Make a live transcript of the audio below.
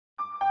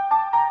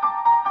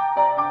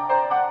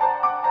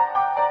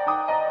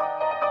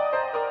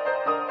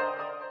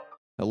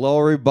Hello,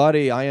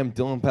 everybody. I am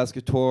Dylan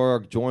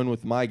Pescator, joined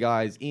with my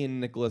guys Ian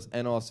Nicholas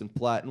and Austin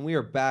Platt, and we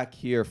are back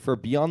here for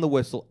Beyond the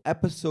Whistle,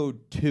 Episode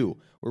 2,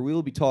 where we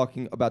will be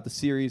talking about the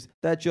series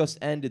that just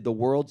ended, the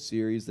World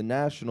Series, the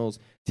Nationals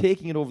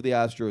taking it over the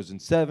Astros in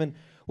 7.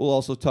 We'll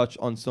also touch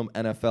on some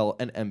NFL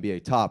and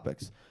NBA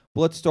topics.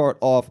 But let's start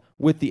off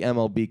with the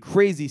MLB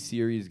crazy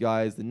series,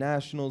 guys. The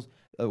Nationals,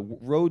 a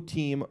road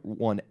team,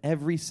 won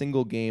every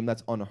single game.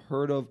 That's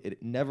unheard of.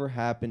 It never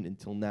happened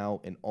until now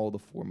in all the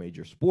 4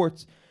 major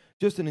sports.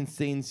 Just an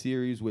insane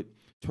series with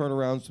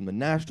turnarounds from the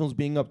Nationals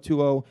being up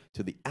 2-0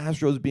 to the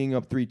Astros being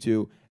up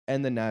 3-2,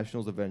 and the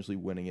Nationals eventually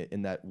winning it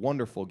in that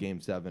wonderful Game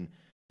 7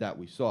 that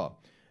we saw.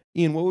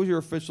 Ian, what was your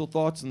official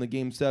thoughts on the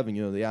Game 7?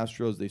 You know, the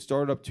Astros, they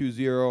started up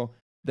 2-0.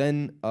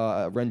 Then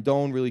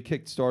Rendon really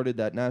kick-started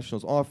that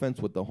Nationals offense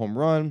with the home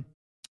run.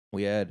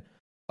 We had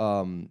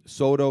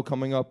Soto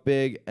coming up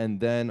big, and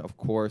then, of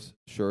course,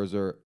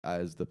 Scherzer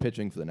as the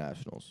pitching for the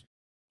Nationals.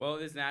 Well,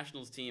 this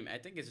Nationals team, I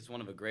think it's just one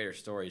of the greater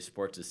stories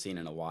sports has seen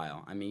in a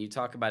while. I mean, you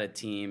talk about a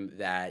team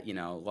that,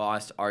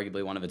 lost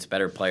arguably one of its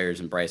better players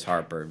in Bryce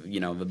Harper,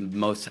 the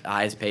most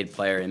highest paid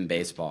player in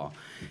baseball.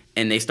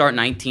 And they start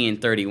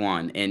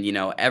 19-31,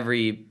 and,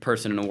 every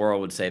person in the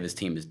world would say this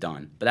team is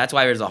done. But that's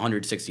why there's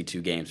 162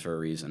 games for a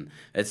reason.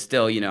 It's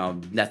still,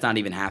 that's not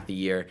even half the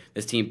year.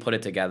 This team put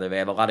it together. They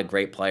have a lot of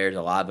great players.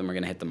 A lot of them are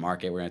going to hit the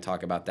market. We're going to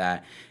talk about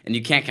that. And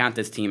you can't count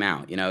this team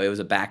out. It was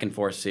a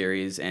back-and-forth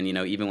series, and,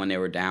 even when they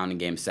were down in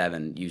Game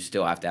 7, you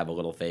still have to have a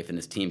little faith in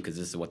this team because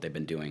this is what they've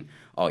been doing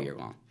all year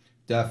long.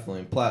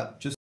 Definitely. Platt,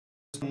 just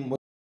what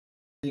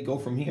do they go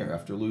from here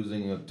after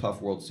losing a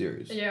tough World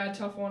Series? Yeah, a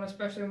tough one,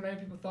 especially when many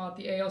people thought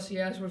the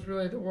ALCS was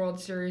really the World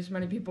Series.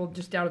 Many people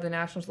just doubted the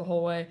Nationals the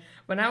whole way.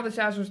 But now this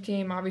Astros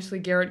team, obviously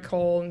Garrett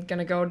Cole is going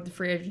to go to the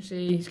free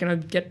agency. He's going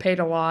to get paid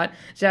a lot.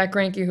 Zach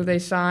Greinke, who they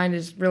signed,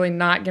 is really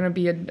not going to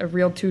be a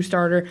real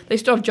two-starter. They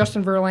still have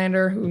Justin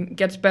Verlander, who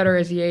gets better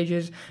as he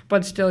ages,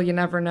 but still you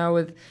never know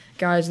with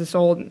guys this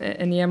old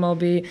in the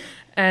MLB.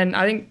 And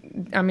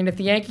if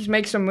the Yankees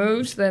make some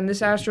moves, then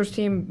this Astros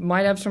team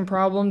might have some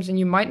problems, and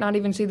you might not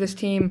even see this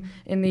team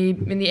in the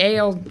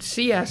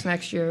ALCS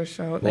next year.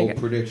 So bold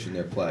prediction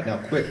there, Platt. Now,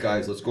 quick,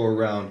 guys, let's go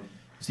around.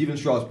 Steven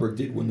Strasburg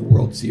did win the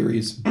World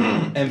Series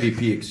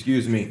MVP,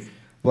 excuse me.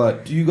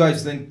 But do you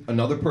guys think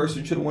another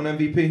person should have won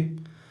MVP?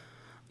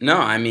 No,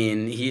 I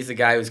mean, he's a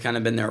guy who's kind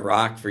of been their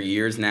rock for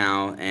years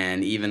now,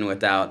 and even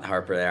without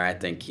Harper there, I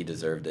think he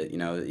deserved it.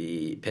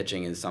 The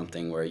pitching is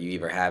something where you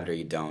either have it or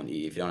you don't.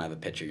 If you don't have a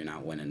pitcher, you're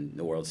not winning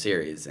the World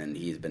Series, and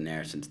he's been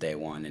there since day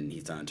one, and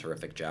he's done a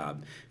terrific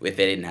job. If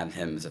they didn't have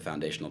him as a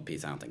foundational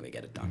piece, I don't think they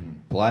get it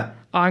done. Platt?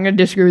 I'm going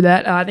to disagree with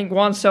that. I think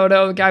Juan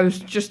Soto, the guy who's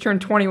just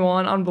turned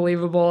 21,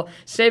 unbelievable,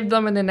 saved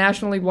them in the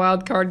National League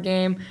wild card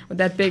game with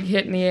that big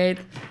hit in the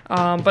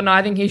 8th. But no,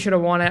 I think he should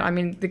have won it. I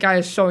mean, the guy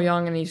is so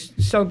young, and he's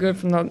so good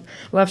from the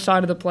left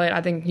side of the plate.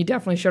 I think he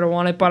definitely should have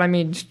won it, but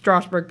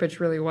Strasburg pitched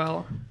really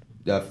well.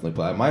 Definitely,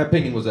 Platt. My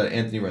opinion was that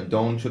Anthony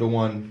Rendon should have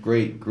won.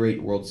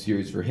 Great World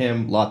Series for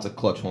him. Lots of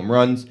clutch home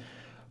runs.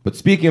 But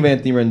speaking of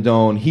Anthony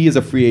Rendon, he is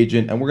a free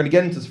agent, and we're going to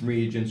get into some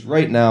free agents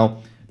right now.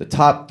 The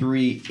top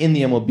 3 in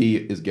the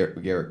MLB is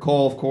Garrett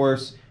Cole, of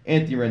course,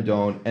 Anthony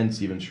Rendon, and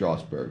Steven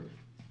Strasburg.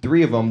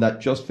 3 of them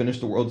that just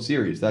finished the World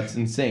Series. That's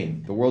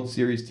insane. The World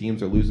Series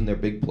teams are losing their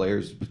big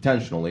players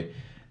potentially.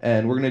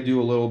 And we're going to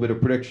do a little bit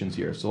of predictions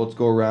here. So let's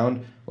go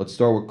around. Let's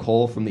start with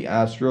Cole from the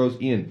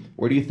Astros. Ian,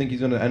 where do you think he's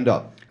going to end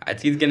up? I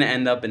think he's going to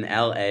end up in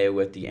L.A.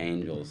 with the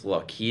Angels.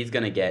 Look, he's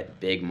going to get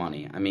big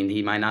money. I mean,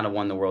 he might not have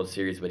won the World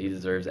Series, but he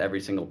deserves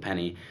every single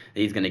penny that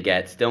he's going to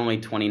get. Still only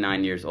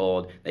 29 years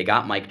old. They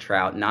got Mike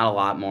Trout. Not a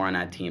lot more on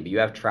that team. But you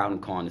have Trout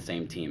and Cole on the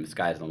same team. The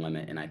sky's the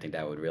limit, and I think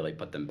that would really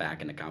put them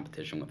back into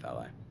competition with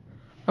L.A.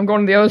 I'm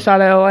going to the other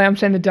side of LA. I'm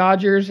saying the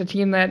Dodgers, a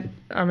team that,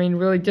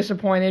 really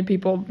disappointed.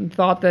 People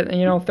thought that,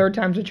 third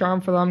time's a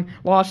charm for them.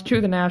 Lost to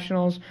the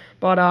Nationals.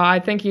 But I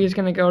think he's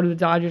going to go to the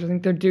Dodgers. I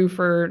think they're due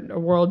for a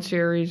World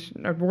Series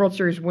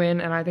win.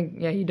 And I think,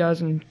 he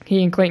does. And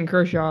he and Clayton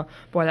Kershaw,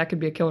 boy, that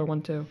could be a killer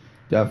one, too.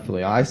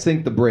 Definitely. I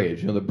think the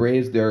Braves. The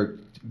Braves, they're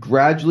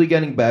gradually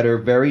getting better.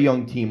 Very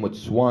young team with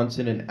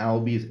Swanson and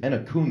Albies and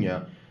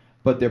Acuna.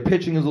 But their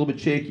pitching is a little bit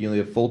shaky. They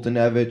have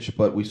Fultonevich,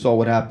 but we saw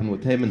what happened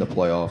with him in the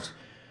playoffs.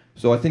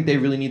 So I think they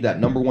really need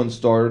that number 1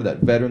 starter, that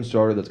veteran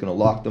starter that's going to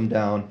lock them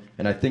down,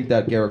 and I think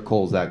that Garrett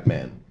Cole's that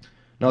man.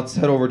 Now let's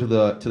head over to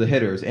the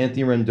hitters.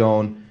 Anthony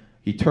Rendon,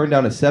 he turned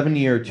down a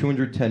 7-year,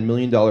 $210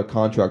 million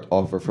contract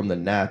offer from the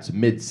Nats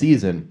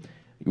mid-season.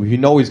 You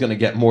know he's going to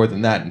get more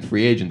than that in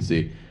free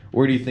agency.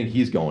 Where do you think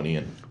he's going,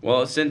 Ian?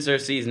 Well, since their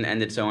season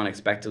ended so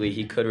unexpectedly,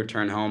 he could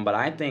return home. But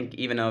I think,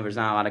 even though there's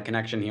not a lot of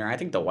connection here, I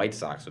think the White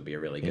Sox would be a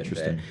really good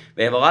fit.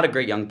 They have a lot of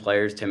great young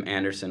players. Tim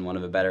Anderson, one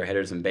of the better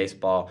hitters in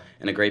baseball,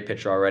 and a great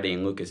pitcher already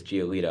in Lucas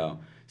Giolito.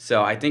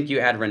 So I think you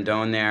add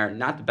Rendon there.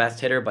 Not the best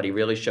hitter, but he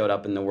really showed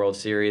up in the World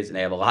Series, and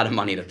they have a lot of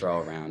money to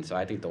throw around. So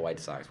I think the White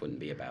Sox wouldn't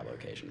be a bad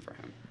location for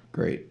him.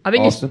 Great. I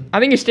think Austin?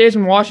 I think he stays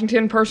in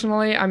Washington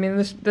personally. I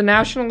mean, the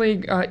National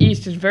League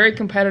East is very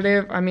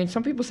competitive. I mean,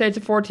 some people say it's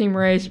a 4-team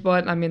race,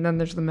 but I mean, then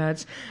there's the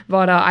Mets.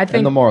 But I think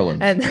And the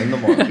Marlins. and the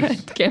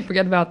Marlins. can't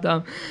forget about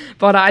them.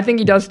 But I think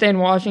he does stay in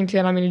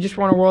Washington. I mean, he just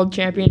won a World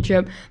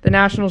Championship. The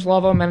Nationals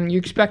love him, and you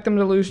expect them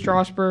to lose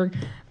Strasburg.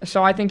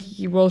 So I think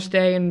he will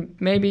stay, and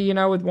maybe,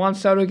 with Juan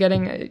Soto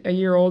getting a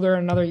year older,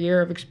 another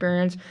year of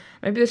experience,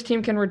 maybe this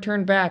team can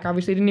return back.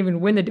 Obviously, he didn't even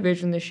win the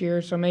division this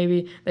year, so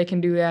maybe they can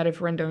do that if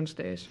Rendon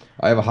stays.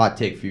 I have a hot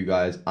take for you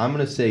guys. I'm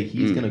going to say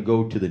he's going to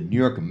go to the New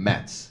York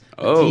Mets,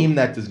 a Oh. team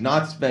that does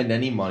not spend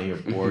any money,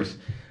 of course.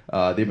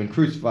 They've been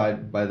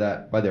crucified by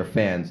their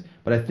fans.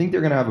 But I think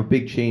they're going to have a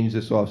big change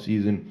this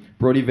offseason.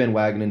 Brody Van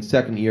Wagenen's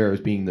second year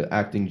as being the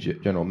acting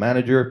general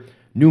manager,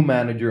 new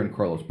manager in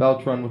Carlos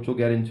Beltran, which we'll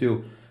get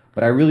into.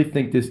 But I really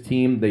think this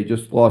team, they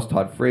just lost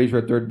Todd Frazier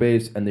at third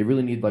base, and they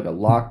really need like a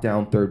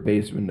lockdown third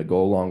baseman to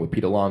go along with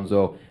Pete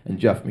Alonso and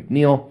Jeff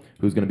McNeil,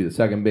 who's going to be the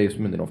second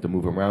baseman. They don't have to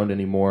move him around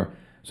anymore.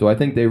 So I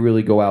think they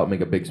really go out and make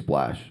a big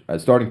splash.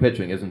 Starting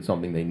pitching isn't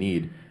something they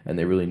need, and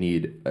they really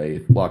need a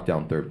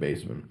lockdown third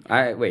baseman.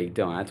 Wait,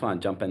 Dylan, I just want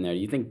to jump in there. Do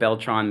you think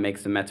Beltran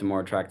makes the Mets a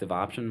more attractive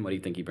option? What do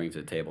you think he brings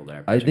to the table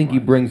there? I think he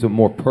brings a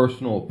more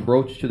personal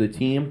approach to the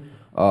team.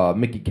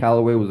 Mickey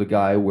Callaway was a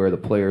guy where the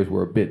players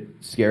were a bit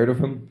scared of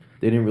him.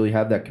 They didn't really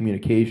have that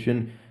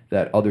communication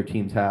that other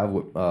teams have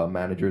with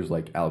managers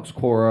like Alex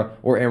Cora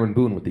or Aaron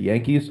Boone with the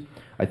Yankees.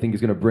 I think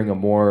he's going to bring a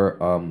more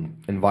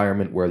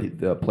environment where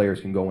the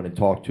players can go in and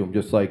talk to him,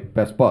 just like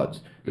best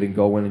buds. They can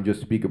go in and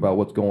just speak about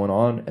what's going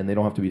on, and they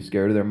don't have to be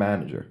scared of their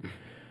manager.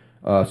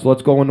 So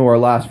let's go into our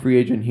last free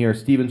agent here.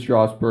 Steven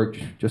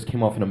Strasburg just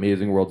came off an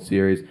amazing World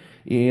Series.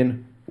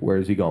 Ian, where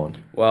is he going?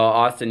 Well,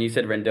 Austin, you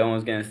said Rendon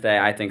was going to stay.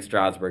 I think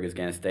Strasburg is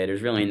going to stay.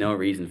 There's really no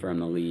reason for him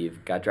to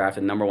leave. Got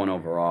drafted number 1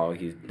 overall.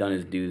 He's done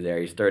his due there.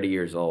 He's 30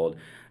 years old.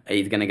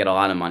 He's going to get a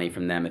lot of money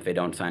from them if they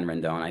don't sign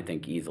Rendon. I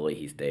think easily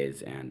he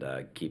stays and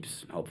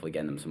keeps hopefully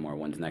getting them some more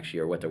wins next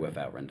year with or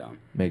without Rendon.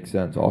 Makes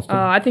sense. Austin?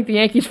 I think the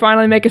Yankees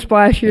finally make a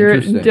splash here.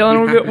 Interesting.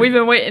 Dylan, we've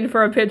been waiting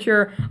for a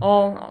pitcher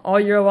all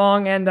year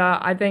long, and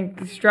I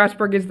think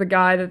Strasburg is the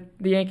guy that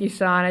the Yankees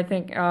sign. I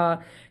think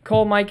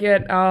Cole might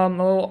get a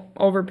little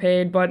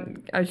overpaid, but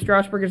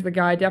Strasburg is the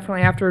guy.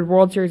 Definitely after a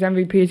World Series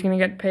MVP, he's going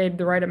to get paid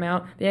the right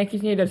amount. The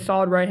Yankees need a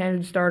solid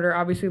right-handed starter.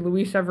 Obviously,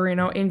 Luis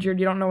Severino injured.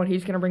 You don't know what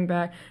he's going to bring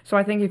back. So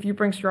I think if you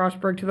bring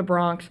Strasburg to the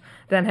Bronx,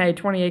 then, hey,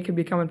 28 could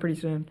be coming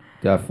pretty soon.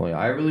 Definitely.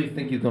 I really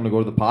think he's going to go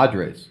to the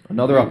Padres,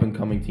 another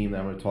up-and-coming team that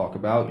I'm going to talk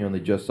about. They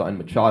just signed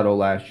Machado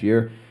last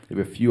year. They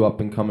have a few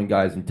up-and-coming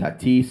guys in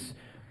Tatis,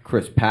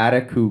 Chris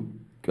Paddock, who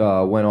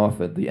went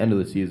off at the end of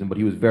the season, but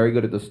he was very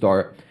good at the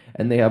start.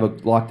 And they have a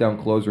lockdown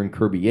closer in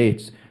Kirby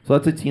Yates. So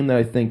that's a team that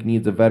I think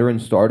needs a veteran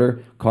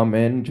starter. Come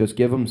in, just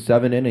give him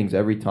 7 innings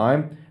every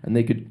time, and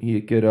he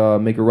could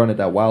make a run at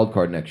that wild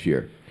card next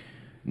year.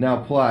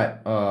 Now,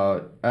 Platt,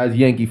 as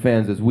Yankee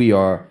fans as we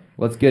are,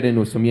 let's get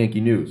into some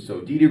Yankee news.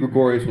 So Didi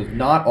Gregorius was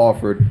not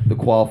offered the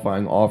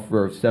qualifying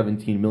offer of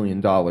 $17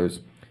 million,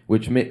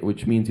 which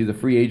means he's a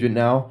free agent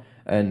now.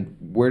 And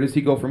where does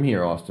he go from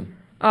here, Austin?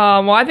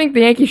 Well, I think the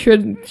Yankees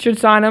should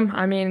sign him.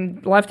 I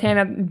mean,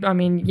 left-handed.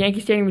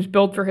 Yankee Stadium was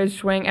built for his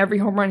swing. Every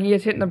home run he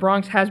has hit in the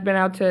Bronx has been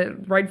out to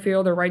right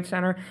field or right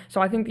center. So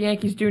I think the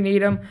Yankees do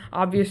need him.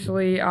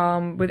 Obviously,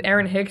 with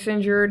Aaron Hicks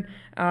injured,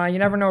 you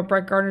never know what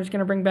Brett Gardner's going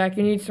to bring back.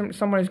 You need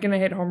someone who's going to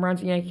hit home runs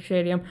at Yankee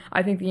Stadium.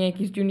 I think the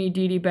Yankees do need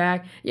Didi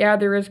back. Yeah,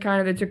 there is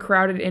it's a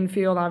crowded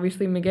infield.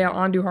 Obviously, Miguel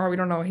Andujar, we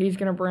don't know what he's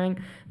going to bring.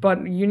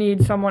 But you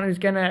need someone who's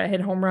going to hit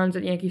home runs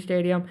at Yankee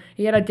Stadium.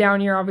 He had a down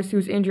year. Obviously, he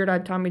was injured,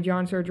 had Tommy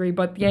John surgery.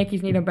 But the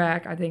Yankees need him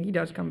back. I think he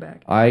does come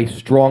back. I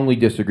strongly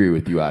disagree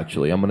with you,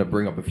 actually. I'm going to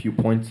bring up a few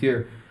points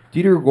here.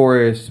 Didi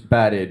Gregorius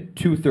batted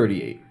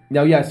 .238.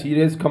 Now, yes, he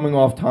is coming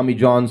off Tommy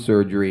John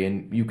surgery,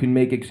 and you can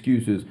make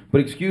excuses, but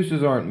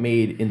excuses aren't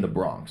made in the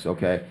Bronx,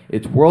 okay?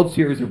 It's World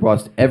Series or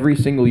bust every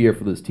single year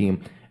for this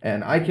team,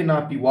 and I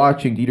cannot be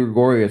watching Didi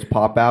Gregorius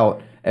pop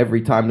out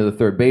every time to the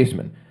third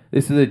baseman.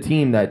 This is a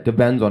team that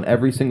depends on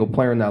every single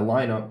player in that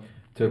lineup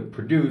to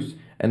produce,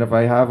 and if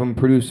I have him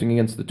producing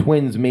against the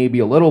Twins, maybe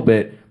a little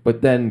bit,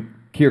 but then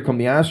here come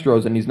the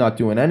Astros and he's not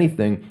doing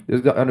anything,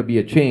 there's going to be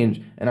a change.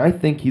 And I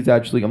think he's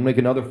actually, I'm going to make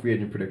another free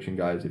agent prediction,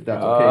 guys, if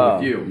that's okay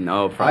with you.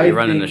 No, probably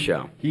running the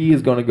show. He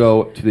is going to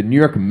go to the New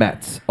York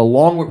Mets,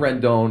 along with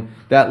Rendon.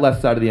 That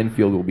left side of the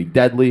infield will be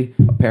deadly,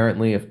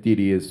 apparently, if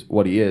Didi is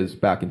what he is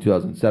back in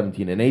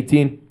 2017 and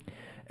 18.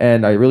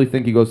 And I really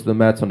think he goes to the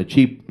Mets on a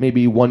cheap,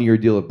 maybe 1-year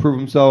deal to prove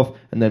himself,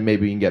 and then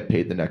maybe he can get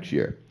paid the next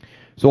year.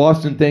 So,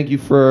 Austin, thank you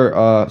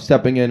for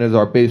stepping in as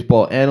our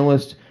baseball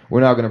analyst. We're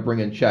now going to bring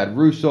in Chad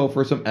Russo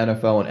for some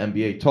NFL and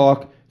NBA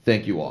talk.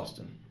 Thank you,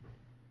 Austin.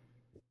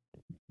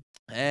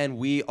 And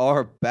we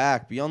are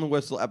back. Beyond the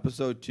Whistle,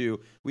 episode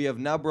 2. We have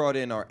now brought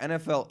in our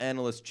NFL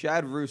analyst,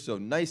 Chad Russo.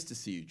 Nice to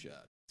see you,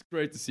 Chad. It's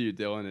great to see you,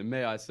 Dylan. And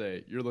may I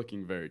say, you're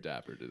looking very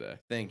dapper today.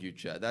 Thank you,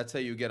 Chad. That's how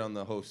you get on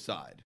the host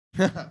side.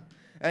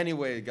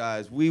 Anyway,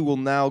 guys, we will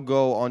now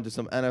go on to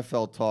some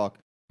NFL talk.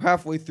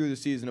 halfway through the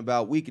season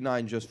about. Week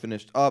 9 just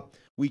finished up.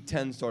 Week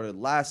 10 started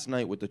last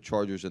night with the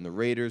Chargers and the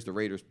Raiders. The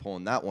Raiders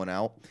pulling that one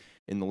out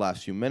in the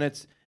last few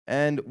minutes.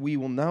 And we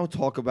will now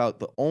talk about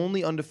the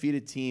only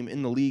undefeated team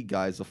in the league,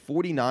 guys, the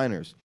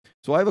 49ers.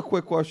 So I have a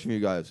quick question for you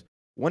guys.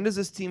 When does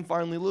this team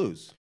finally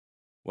lose?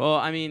 Well,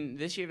 I mean,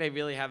 this year they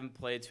really haven't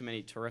played too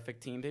many terrific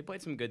teams. They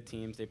played some good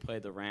teams. They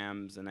played the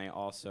Rams, and they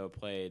also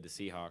played the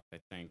Seahawks, I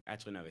think.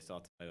 Actually, no, they still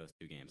have to play those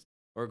 2 games.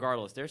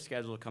 Regardless, their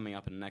schedule coming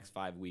up in the next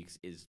 5 weeks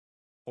is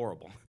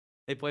horrible.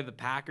 They play the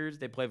Packers,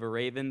 they play the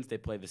Ravens, they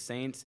play the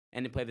Saints,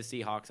 and they play the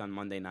Seahawks on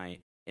Monday night.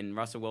 And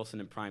Russell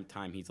Wilson in prime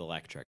time, he's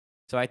electric.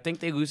 So I think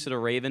they lose to the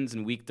Ravens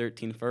in Week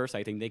 13 first.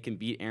 I think they can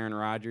beat Aaron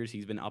Rodgers.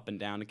 He's been up and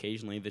down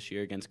occasionally this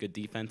year against good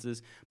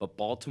defenses. But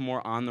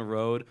Baltimore on the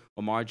road,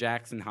 Lamar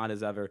Jackson, hot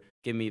as ever.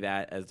 Give me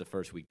that as the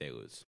first week they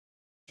lose.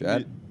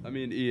 Chad? I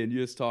mean, Ian,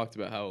 you just talked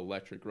about how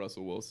electric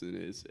Russell Wilson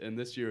is. And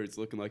this year it's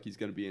looking like he's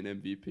going to be an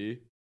MVP.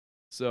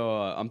 So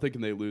I'm thinking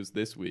they lose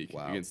this week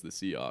against the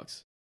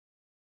Seahawks.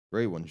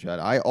 Great one, Chad.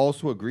 I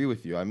also agree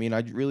with you. I mean, I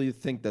really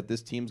think that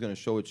this team's going to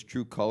show its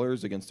true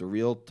colors against a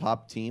real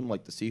top team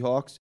like the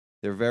Seahawks.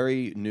 They're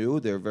very new.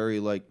 They're very,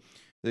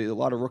 there's a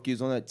lot of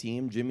rookies on that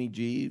team. Jimmy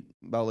G,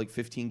 about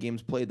 15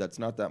 games played. That's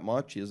not that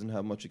much. He doesn't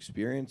have much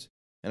experience.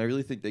 And I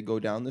really think they go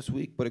down this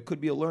week, but it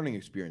could be a learning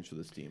experience for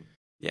this team.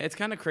 Yeah, it's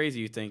kind of crazy.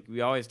 You think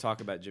we always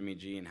talk about Jimmy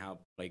G and how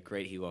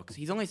great he looks.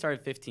 He's only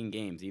started 15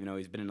 games, even though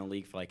he's been in the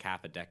league for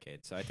half a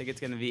decade. So I think it's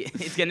gonna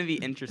be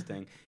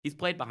interesting. He's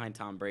played behind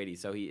Tom Brady,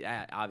 so he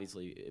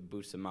obviously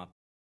boosts him up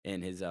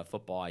in his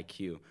football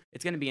IQ.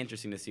 It's gonna be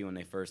interesting to see when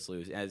they first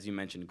lose. As you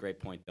mentioned, great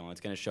point, Dylan. It's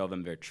gonna show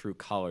them their true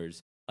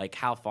colors.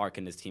 How far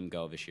can this team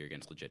go this year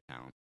against legit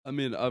talent? I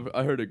mean,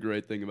 I heard a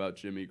great thing about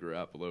Jimmy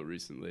Garoppolo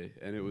recently,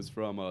 and it was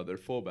from their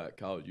fullback,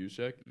 Kyle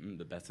Juszczyk.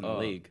 The best in the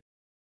league.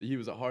 He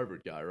was a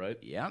Harvard guy, right?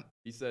 Yeah.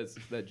 He says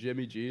that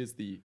Jimmy G is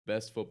the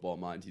best football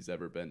mind he's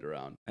ever been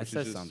around. That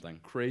says something.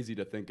 Crazy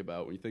to think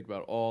about when you think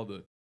about all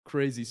the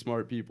crazy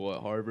smart people at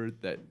Harvard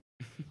that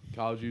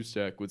Kyle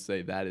Juszczyk would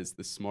say that is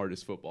the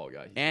smartest football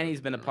guy. And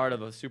he's been a part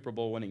of a Super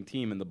Bowl winning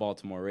team in the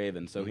Baltimore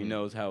Ravens, so he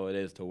knows how it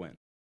is to win.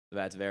 So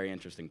that's a very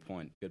interesting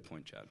point. Good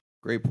point, Chad.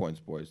 Great points,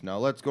 boys. Now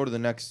let's go to the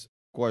next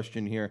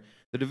question here.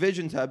 The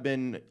divisions have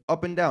been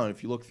up and down.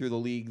 If you look through the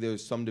league,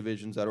 there's some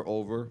divisions that are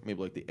over,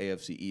 maybe like the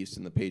AFC East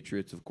and the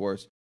Patriots, of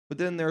course. But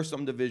then there are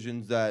some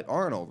divisions that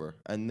aren't over,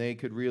 and they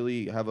could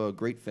really have a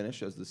great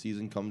finish as the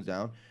season comes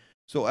down.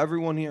 So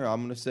everyone here,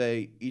 I'm going to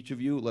say, each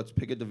of you, let's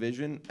pick a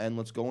division, and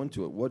let's go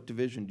into it. What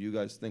division do you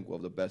guys think will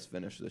have the best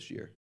finish this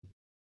year?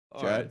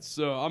 All right,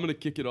 so I'm going to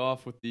kick it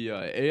off with the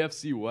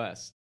AFC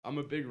West. I'm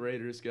a big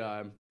Raiders guy.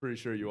 I'm pretty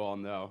sure you all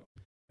know.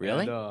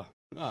 Really? And,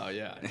 oh,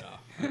 yeah,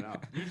 I know.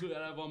 Usually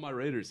I have on my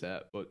Raiders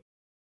hat, but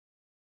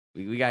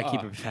we got to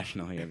keep it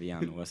professional here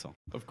beyond the whistle.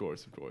 Of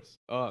course.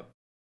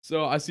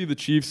 So I see the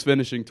Chiefs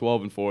finishing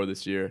 12-4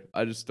 this year.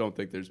 I just don't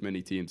think there's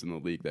many teams in the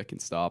league that can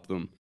stop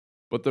them.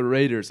 But the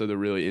Raiders are the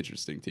really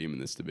interesting team in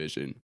this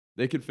division.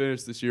 They could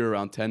finish this year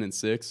around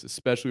 10-6,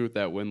 especially with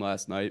that win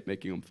last night,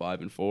 making them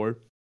 5-4.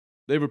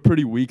 They have a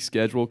pretty weak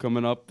schedule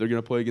coming up. They're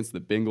going to play against the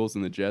Bengals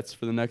and the Jets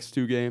for the next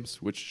 2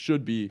 games, which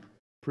should be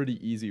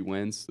pretty easy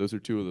wins. Those are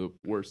 2 of the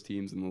worst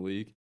teams in the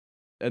league.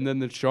 And then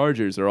the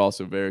Chargers are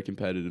also very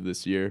competitive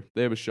this year.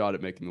 They have a shot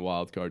at making the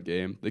wild card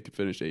game. They could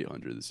finish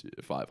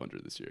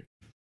 500 this year.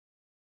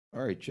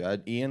 All right,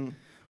 Chad. Ian?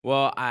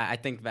 Well, I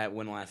think that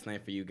win last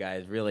night for you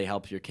guys really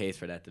helps your case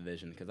for that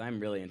division because I'm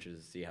really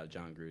interested to see how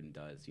John Gruden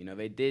does. You know,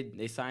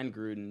 they signed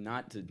Gruden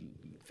not to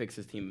fix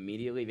his team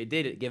immediately. They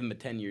did give him a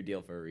 10-year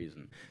deal for a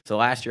reason. So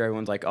last year,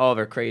 everyone's like, oh,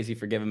 they're crazy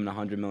for giving him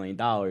 $100 million.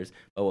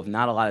 But with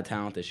not a lot of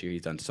talent this year,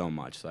 he's done so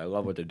much. So I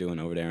love what they're doing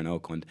over there in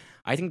Oakland.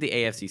 I think the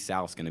AFC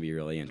South is going to be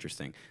really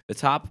interesting.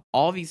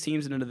 All these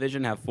teams in the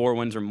division have 4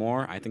 wins or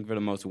more. I think they're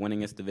the most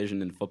winningest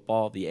division in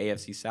football, the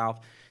AFC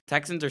South.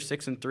 Texans are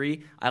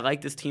 6-3. I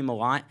like this team a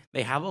lot.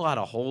 They have a lot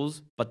of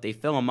holes, but they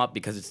fill them up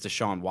because it's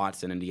Deshaun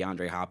Watson and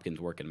DeAndre Hopkins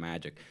working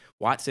magic.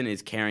 Watson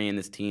is carrying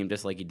this team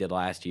just like he did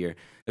last year.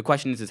 The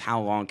question is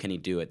how long can he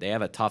do it? They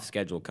have a tough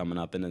schedule coming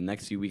up. In the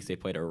next few weeks, they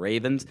play the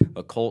Ravens,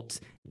 the Colts,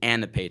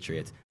 and the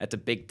Patriots. That's a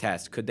big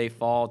test. Could they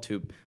fall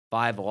to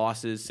 5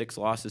 losses, 6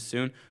 losses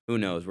soon? Who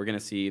knows? We're going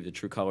to see the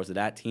true colors of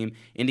that team.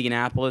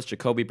 Indianapolis,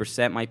 Jacoby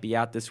Brissett might be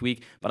out this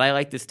week, but I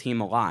like this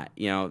team a lot.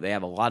 You know, they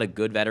have a lot of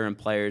good veteran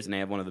players, and they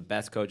have one of the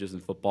best coaches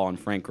in football in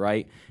Frank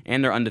Wright,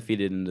 and they're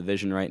undefeated in the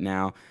division right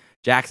now.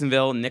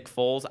 Jacksonville, Nick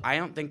Foles, I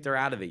don't think they're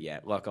out of it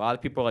yet. Look, a lot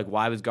of people are like,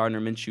 why was Gardner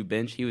Minshew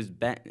benched?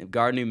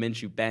 Gardner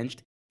Minshew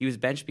benched. He was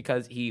benched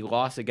because he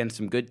lost against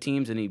some good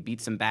teams and he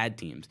beat some bad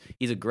teams.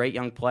 He's a great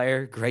young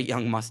player, great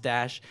young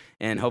mustache,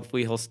 and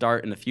hopefully he'll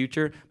start in the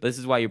future. But this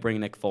is why you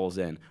bring Nick Foles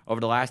in. Over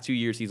the last 2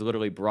 years, he's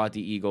literally brought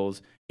the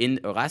Eagles in.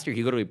 Last year,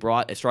 he literally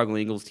brought a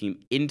struggling Eagles team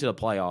into the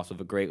playoffs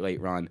with a great late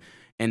run.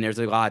 And there's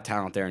a lot of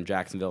talent there in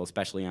Jacksonville,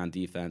 especially on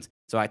defense.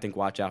 So I think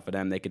watch out for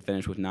them. They could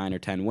finish with 9 or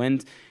 10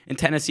 wins. And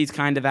Tennessee's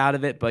kind of out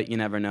of it, but you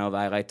never know.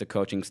 I like the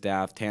coaching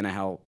staff.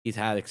 Tannehill, he's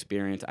had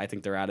experience. I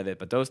think they're out of it.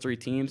 But those 3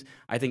 teams,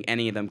 I think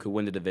any of them could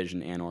win the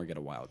division and or get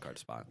a wild card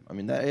spot. I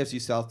mean, that AFC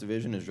South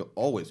division is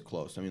always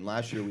close. I mean,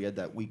 last year we had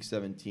that Week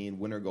 17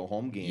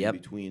 winner-go-home game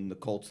between the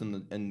Colts and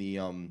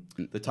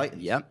the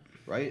Titans. Yep.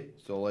 Right?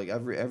 So, like,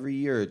 every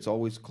year it's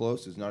always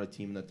close. There's not a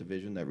team in that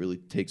division that really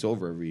takes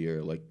over every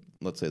year, like,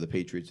 let's say, the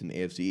Patriots in the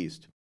AFC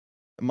East.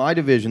 My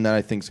division that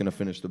I think is going to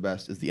finish the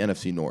best is the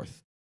NFC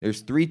North. There's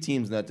 3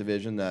 teams in that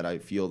division that I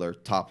feel they're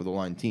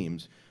top-of-the-line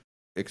teams,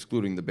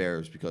 excluding the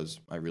Bears,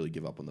 because I really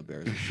give up on the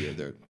Bears this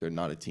year. They're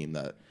not a team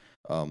that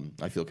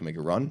I feel can make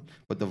a run.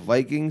 But the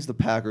Vikings, the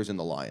Packers, and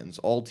the Lions,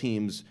 all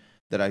teams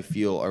that I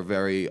feel are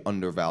very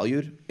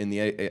undervalued in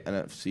the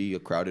NFC, a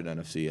crowded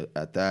NFC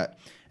at that.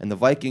 And the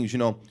Vikings,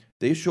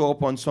 they show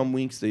up on some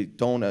weeks, they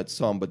don't at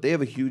some, but they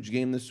have a huge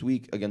game this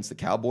week against the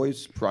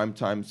Cowboys,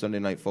 primetime Sunday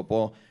Night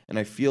Football, and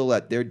I feel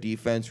that their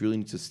defense really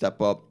needs to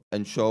step up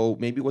and show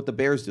maybe what the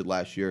Bears did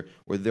last year,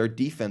 where their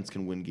defense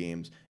can win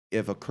games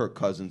if a Kirk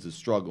Cousins is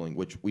struggling,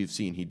 which we've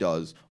seen he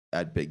does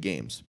at big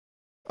games.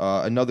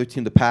 Another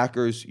team, the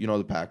Packers,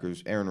 the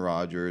Packers, Aaron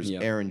Rodgers,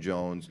 Aaron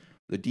Jones.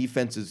 The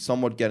defense is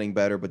somewhat getting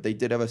better, but they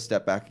did have a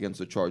step back against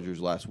the Chargers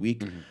last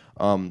week.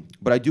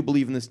 But I do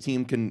believe in this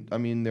team.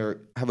 They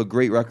have a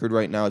great record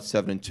right now at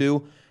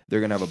 7-2.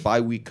 They're going to have a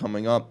bye week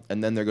coming up,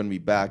 and then they're going to be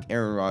back.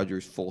 Aaron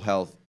Rodgers, full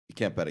health. You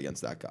can't bet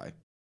against that guy.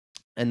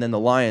 And then the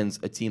Lions,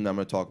 a team that I'm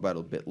going to talk about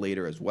a bit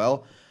later as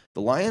well.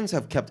 The Lions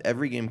have kept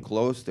every game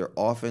close. Their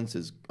offense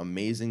is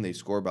amazing. They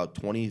score about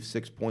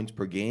 26 points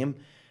per game.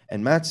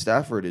 And Matt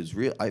Stafford is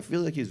real. I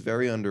feel like he's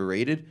very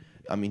underrated.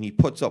 I mean, he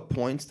puts up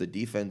points. The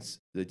defense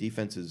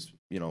is,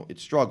 it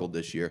struggled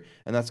this year,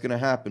 and that's going to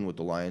happen with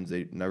the Lions.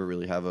 They never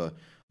really have a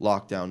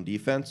lockdown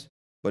defense,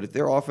 but if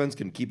their offense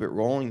can keep it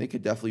rolling, they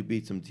could definitely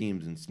beat some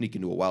teams and sneak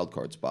into a wild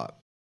card spot.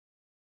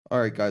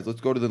 All right, guys,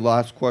 let's go to the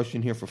last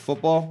question here for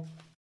football.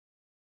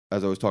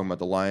 As I was talking about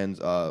the Lions,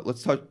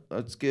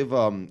 let's give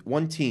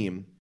one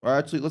team, or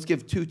actually, let's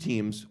give 2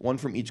 teams, one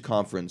from each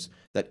conference,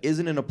 that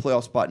isn't in a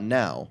playoff spot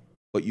now,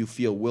 but you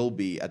feel will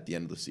be at the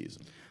end of the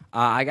season.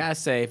 I got to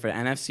say, for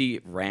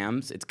NFC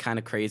Rams, it's kind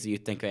of crazy. You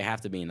think they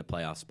have to be in the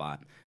playoff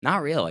spot.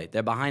 Not really.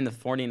 They're behind the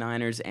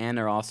 49ers, and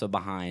they're also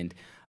behind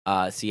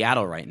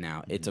Seattle right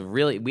now. It's a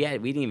really we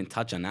didn't even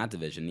touch on that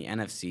division. The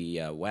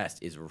NFC West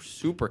is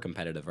super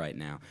competitive right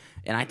now,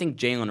 and I think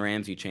Jalen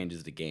Ramsey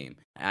changes the game.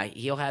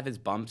 He'll have his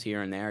bumps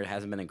here and there. It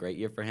hasn't been a great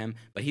year for him,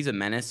 but he's a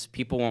menace.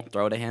 People won't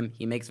throw to him.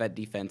 He makes that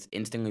defense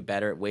instantly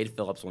better. Wade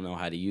Phillips will know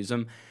how to use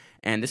him.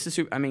 And this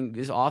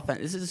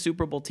offense. This is a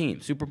Super Bowl team,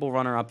 Super Bowl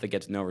runner-up that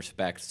gets no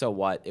respect. So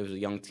what? It was a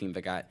young team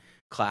that got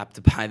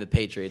clapped by the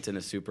Patriots in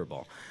a Super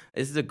Bowl.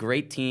 This is a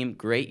great team,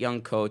 great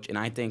young coach, and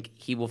I think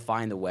he will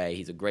find a way.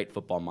 He's a great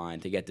football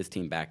mind to get this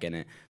team back in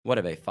it. What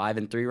are they,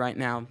 5-3 right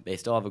now? They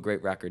still have a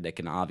great record. They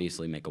can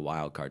obviously make a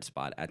wild card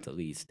spot at the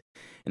least.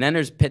 And then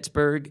there's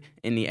Pittsburgh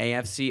in the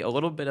AFC, a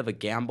little bit of a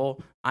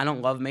gamble. I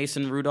don't love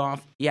Mason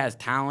Rudolph. He has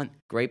talent,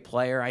 great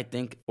player, I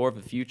think, for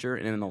the future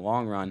and in the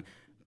long run.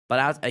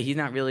 But he's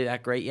not really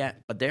that great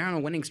yet. But they're on a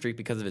winning streak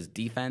because of his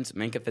defense.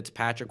 Minkah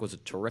Fitzpatrick was a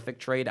terrific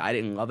trade. I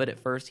didn't love it at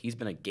first. He's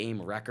been a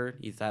game record.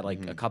 He's had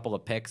a couple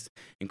of picks,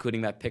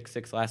 including that pick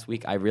 6 last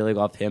week. I really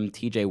love him.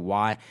 TJ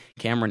Watt,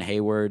 Cameron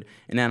Hayward.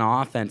 And then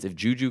on offense, if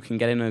Juju can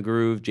get in a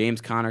groove, James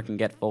Conner can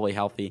get fully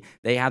healthy,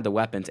 they have the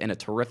weapons and a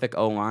terrific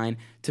O-line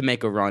to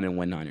make a run and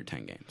win 9 or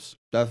 10 games.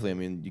 Definitely. I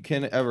mean, you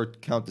can't ever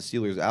count the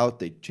Steelers out.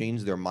 They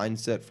changed their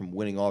mindset from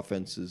winning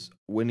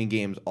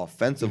games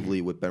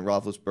offensively with Ben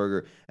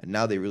Roethlisberger, and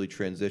now they really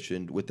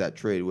transitioned with that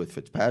trade with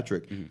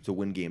Fitzpatrick to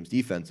win games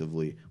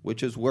defensively,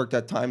 which has worked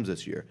at times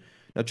this year.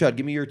 Now, Chad,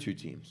 give me your 2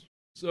 teams.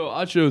 So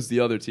I chose the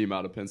other team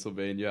out of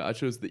Pennsylvania. I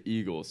chose the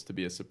Eagles to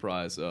be a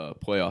surprise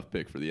playoff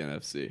pick for the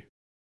NFC.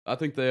 I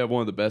think they have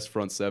one of the best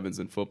front sevens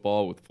in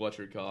football with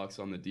Fletcher Cox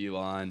on the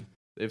D-line.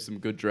 They have some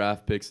good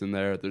draft picks in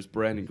there. There's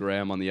Brandon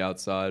Graham on the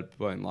outside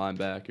playing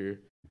linebacker.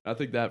 I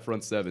think that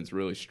front seven's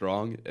really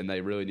strong, and they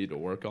really need to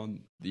work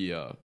on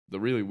the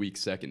really weak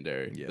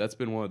secondary. Yeah. That's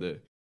been one of the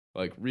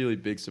really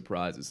big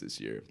surprises this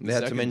year. They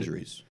had some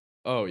injuries.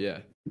 Oh, yeah.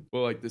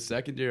 Well, the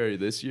secondary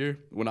this year,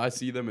 when I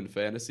see them in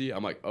fantasy,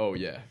 I'm like, oh,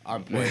 yeah,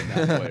 I'm playing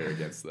that player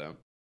against them.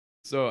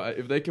 So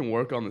if they can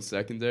work on the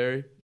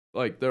secondary,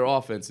 their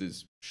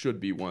offenses should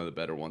be one of the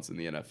better ones in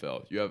the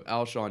NFL. You have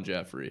Alshon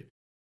Jeffrey.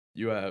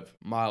 You have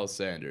Miles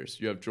Sanders.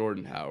 You have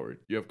Jordan Howard.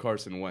 You have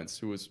Carson Wentz,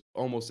 who was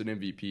almost an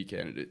MVP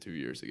candidate 2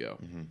 years ago.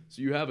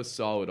 So you have a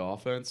solid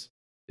offense.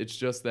 It's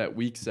just that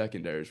weak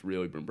secondary has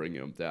really been bringing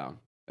them down.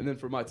 And then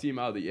for my team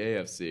out of the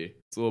AFC,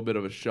 it's a little bit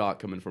of a shock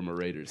coming from a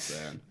Raiders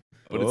fan.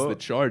 But it's the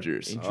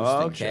Chargers.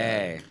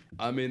 Okay.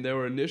 I mean, they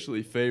were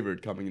initially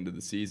favored coming into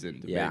the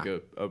season to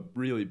make a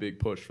really big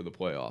push for the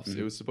playoffs.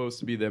 It was supposed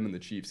to be them and the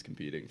Chiefs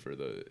competing for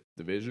the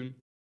division.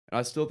 And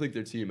I still think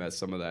their team has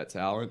some of that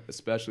talent,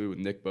 especially with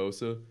Nick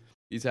Bosa.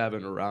 He's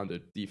having around a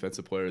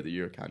Defensive Player of the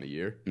Year kind of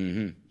year.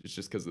 It's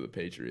just because of the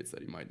Patriots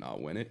that he might not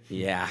win it.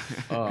 Yeah.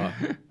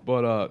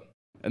 But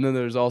And then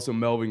there's also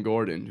Melvin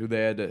Gordon, who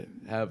they had to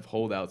have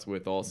holdouts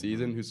with all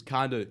season,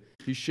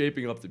 he's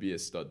shaping up to be a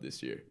stud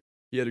this year.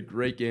 He had a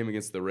great game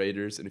against the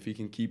Raiders, and if he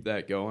can keep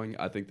that going,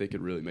 I think they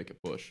could really make a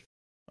push.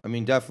 I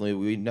mean, definitely.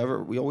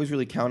 We always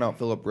really count out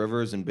Phillip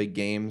Rivers in big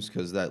games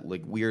because that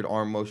like weird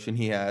arm motion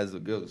he has, a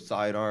good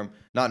sidearm,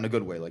 not in a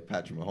good way like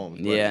Patrick Mahomes.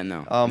 But, Yeah,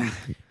 no.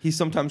 He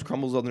sometimes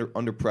crumbles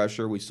under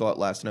pressure. We saw it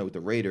last night with the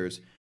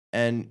Raiders,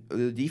 and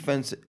the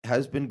defense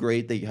has been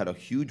great. They had a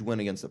huge win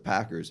against the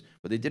Packers,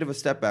 but they did have a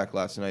step back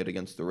last night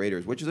against the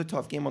Raiders, which is a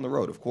tough game on the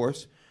road, of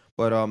course.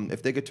 But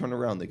if they could turn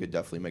around, they could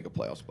definitely make a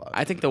playoff spot.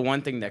 I think the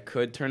one thing that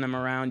could turn them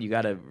around, you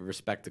got to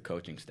respect the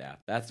coaching staff.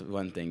 That's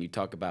one thing. You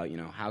talk about,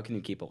 how can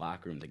you keep a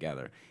locker room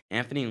together?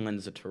 Anthony Lynn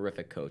is a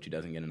terrific coach who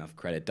doesn't get enough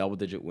credit.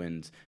 Double-digit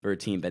wins for a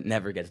team that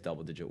never gets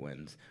double-digit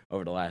wins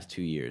over the last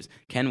 2 years.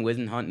 Ken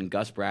Wisenhunt and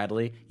Gus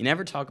Bradley, you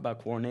never talk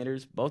about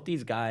coordinators. Both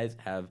these guys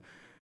have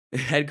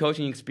head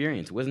coaching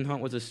experience. Wisenhunt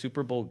was a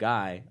Super Bowl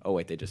guy. Oh,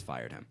 wait, they just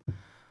fired him.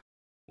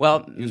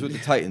 Well, he was with the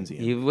Titans.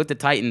 He was with the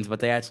Titans, but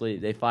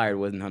they fired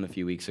Wisenhunt a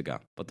few weeks ago.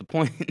 But the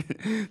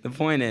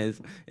point is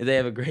they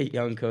have a great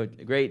young coach,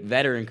 a great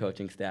veteran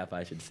coaching staff,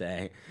 I should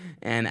say.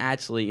 And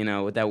actually,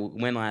 with that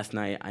win last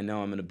night, I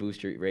know I'm going to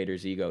boost your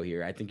Raiders' ego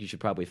here. I think you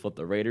should probably flip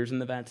the Raiders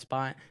into that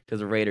spot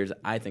because the Raiders,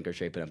 I think, are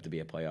shaping up to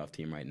be a playoff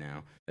team right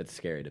now. That's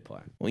scary to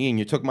play. Well, Ian,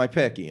 you took my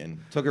pick,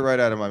 Ian. Took it right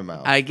out of my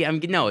mouth.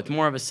 No, it's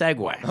more of a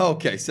segue.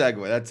 Okay,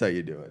 segue. That's how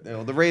you do it.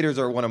 The Raiders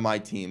are one of my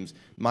teams,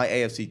 my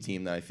AFC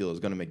team that I feel is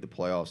going to make the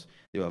playoffs.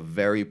 They have a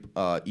very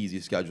easy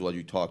schedule, as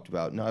you talked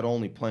about. Not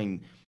only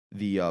playing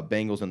the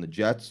Bengals and the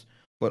Jets,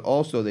 but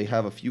also they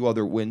have a few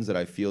other wins that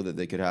I feel that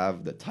they could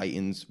have. The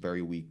Titans,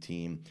 very weak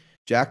team.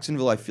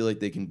 Jacksonville, I feel like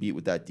they can beat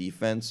with that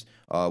defense.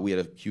 We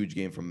had a huge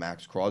game from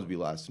Max Crosby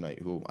last night,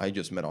 who I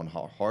just met on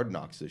Hard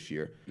Knocks this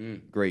year.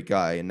 Great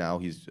guy, and now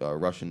he's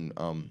rushing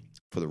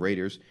for the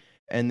Raiders.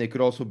 And they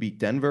could also beat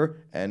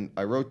Denver. And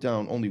I wrote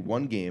down only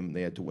one game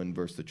they had to win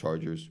versus the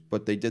Chargers,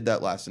 but they did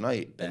that last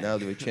night. And now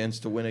they have a chance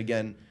to win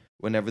again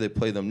whenever they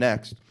play them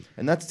next.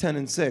 And that's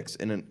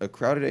 10-6. In a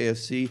crowded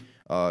AFC,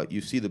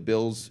 you see the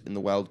Bills in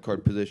the wild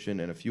card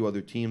position and a few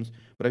other teams.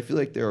 But I feel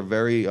like they're a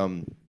very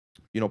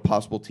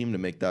possible team to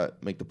make the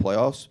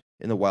playoffs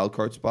in the wild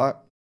card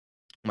spot.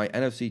 My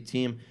NFC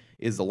team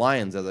is the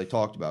Lions, as I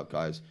talked about,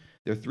 guys.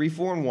 They're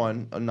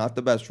 3-4-1, not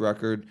the best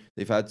record.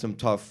 They've had some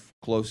tough,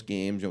 close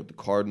games, with the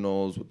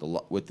Cardinals,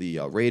 with the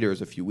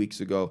Raiders a few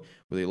weeks ago,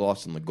 where they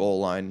lost on the goal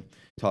line.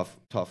 Tough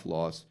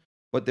loss.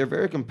 But they're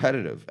very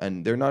competitive,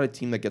 and they're not a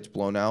team that gets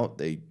blown out.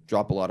 They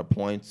drop a lot of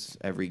points.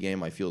 Every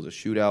game, I feel, is a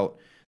shootout.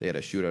 They had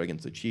a shootout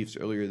against the Chiefs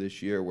earlier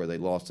this year where they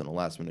lost on a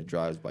last-minute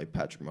drives by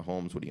Patrick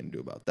Mahomes. What are you going to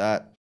do about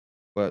that?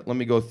 But let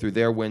me go through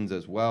their wins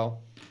as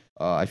well.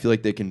 I feel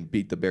like they can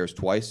beat the Bears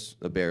twice.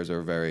 The Bears are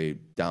a very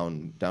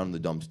down in the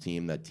dumps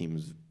team. That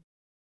team's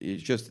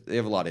they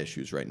have a lot of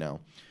issues right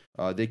now.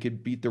 They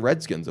could beat the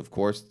Redskins, of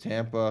course,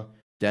 Tampa,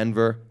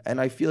 Denver,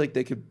 and I feel like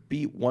they could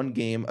beat one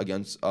game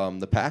against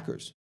the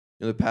Packers.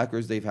 The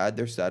Packers, they've had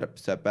their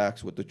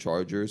setbacks with the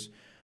Chargers,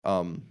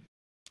 and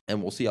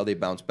we'll see how they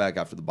bounce back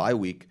after the bye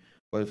week.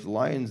 But if the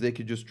Lions, they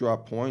could just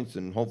drop points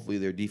and hopefully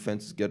their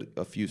defenses get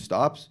a few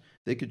stops,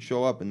 they could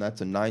show up, and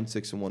that's a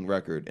 9-6-1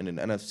 record in an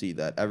NFC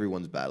that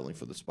everyone's battling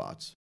for the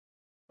spots.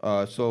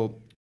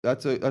 So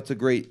that's a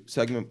great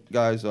segment,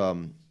 guys.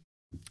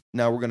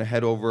 Now we're going to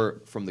head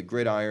over from the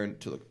gridiron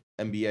to the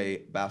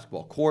NBA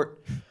basketball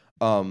court.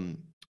 That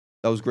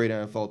was great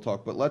NFL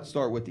talk, but let's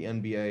start with the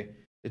NBA.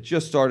 It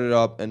just started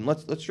up, and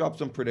let's drop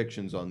some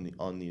predictions on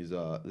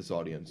this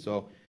audience.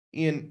 So,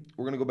 Ian,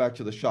 we're gonna go back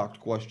to the shocked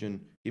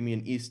question. Give me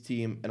an East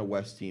team and a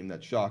West team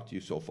that shocked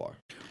you so far.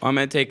 Well, I'm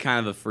gonna take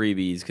kind of the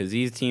freebies because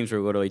these teams were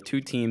literally two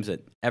teams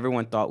that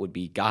everyone thought would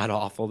be god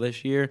awful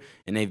this year,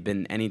 and they've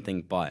been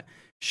anything but.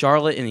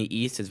 Charlotte in the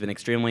East has been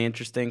extremely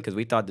interesting because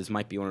we thought this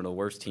might be one of the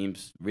worst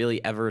teams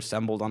really ever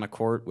assembled on a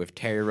court, with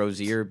Terry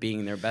Rozier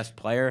being their best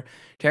player.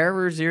 Terry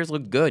Rozier's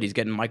looked good. He's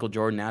getting Michael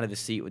Jordan out of his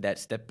seat with that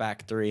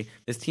step-back three.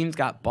 This team's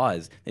got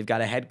buzz. They've got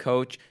a head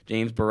coach,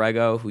 James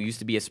Borrego, who used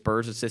to be a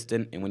Spurs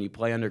assistant, and when you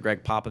play under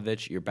Greg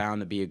Popovich, you're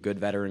bound to be a good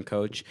veteran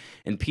coach.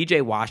 And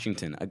P.J.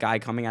 Washington, a guy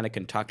coming out of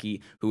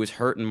Kentucky who was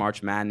hurt in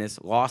March Madness,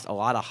 lost a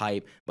lot of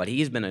hype, but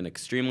he's been an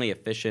extremely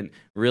efficient,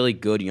 really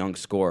good young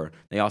scorer.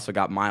 They also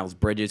got Miles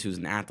Bridges, who's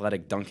an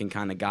athletic dunking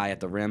kind of guy at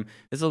the rim.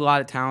 This is a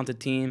lot of talented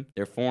team.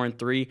 They're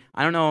 4-3.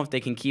 I don't know if they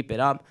can keep it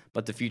up,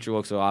 but the future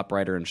looks a lot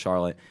brighter in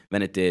Charlotte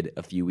than it did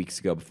a few weeks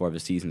ago before the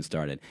season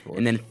started.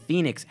 And then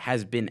Phoenix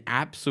has been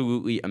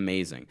absolutely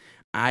amazing.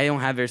 I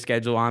don't have their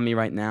schedule on me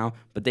right now,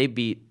 but they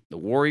beat the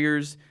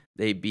Warriors.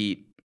 They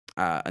beat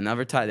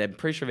another time. I'm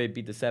pretty sure they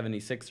beat the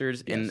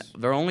 76ers. Yes. And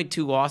their only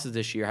two losses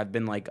this year have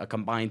been like a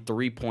combined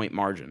 3-point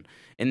margin.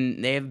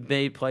 And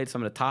they played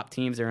some of the top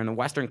teams. They're in the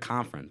Western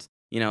Conference.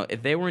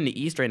 If they were in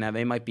the East right now,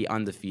 they might be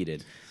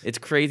undefeated. It's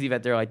crazy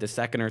that they're like the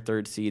second or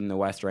third seed in the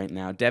West right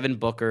now. Devin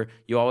Booker,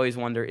 you always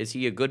wonder, is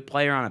he a good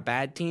player on a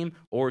bad team,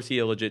 or is he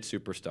a legit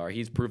superstar?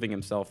 He's proving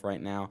himself right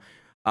now.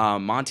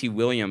 Monty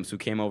Williams, who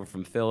came over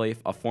from Philly,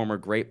 a former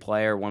great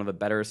player, one of the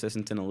better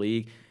assistants in the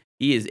league,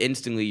 he is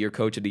instantly your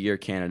coach of the year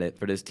candidate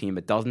for this team.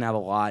 It doesn't have a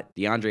lot.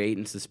 DeAndre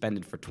Ayton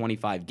suspended for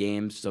 25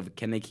 games. So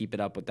can they keep it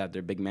up without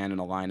their big man in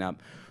the lineup?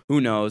 Who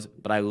knows?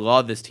 But I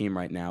love this team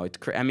right now.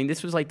 I mean,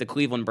 this was like the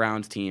Cleveland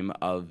Browns team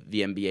of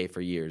the NBA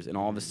for years. And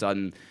all of a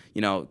sudden,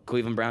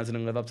 Cleveland Browns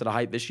didn't live up to the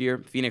hype this year.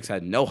 Phoenix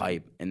had no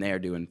hype, and they are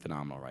doing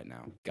phenomenal right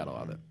now. Gotta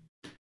love it.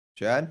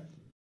 Chad?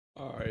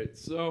 All right,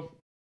 so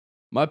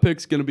my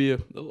pick's going to be a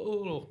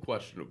little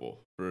questionable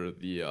for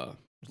the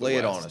Lay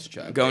it West. on us,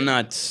 Chad. Go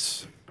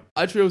nuts.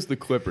 I chose the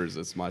Clippers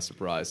as my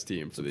surprise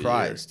team for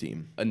Surprise the year.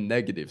 team. A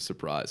negative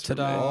surprise for me.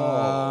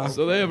 Ta-da.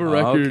 So they have a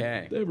record.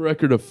 Okay. They have a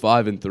record of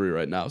 5-3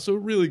 right now. So a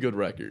really good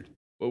record.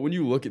 But when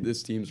you look at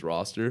this team's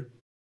roster,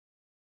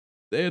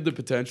 they had the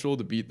potential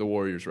to beat the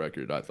Warriors'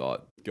 record, I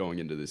thought, going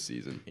into this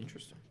season.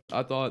 Interesting.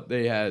 I thought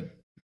they had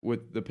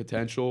with the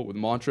potential with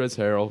Montrezl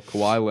Harrell,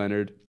 Kawhi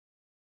Leonard,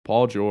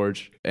 Paul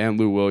George, and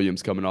Lou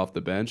Williams coming off the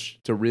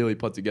bench to really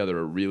put together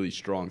a really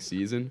strong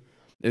season.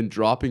 And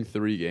dropping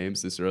 3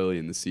 games this early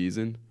in the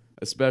season,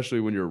 especially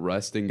when you're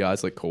resting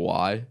guys like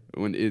Kawhi,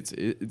 when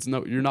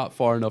you're not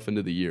far enough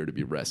into the year to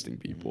be resting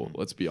people.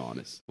 Let's be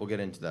honest. We'll get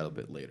into that a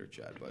bit later,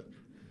 Chad. But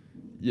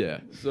Yeah,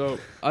 so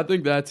I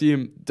think that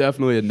team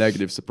definitely a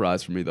negative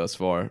surprise for me thus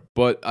far,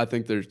 but I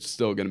think they're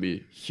still going to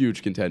be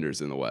huge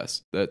contenders in the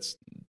West. That's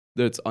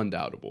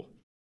undoubtable.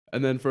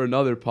 And then for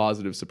another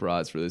positive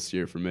surprise for this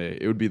year for me,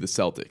 it would be the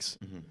Celtics.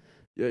 Mm-hmm.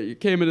 Yeah, you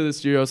came into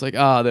this year, I was like,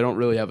 they don't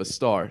really have a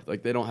star.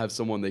 Like, they don't have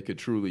someone they could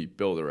truly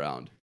build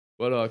around.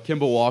 But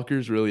Kemba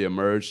Walker's really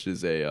emerged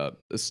as a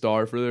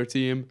star for their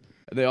team.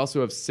 And they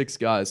also have 6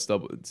 guys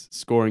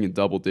scoring in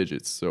double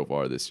digits so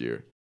far this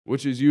year,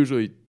 which is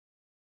usually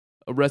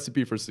a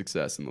recipe for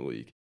success in the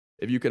league.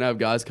 If you can have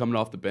guys coming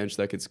off the bench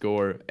that can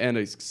score and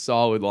a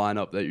solid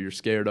lineup that you're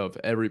scared of,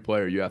 every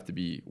player you have to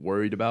be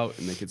worried about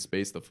and they can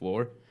space the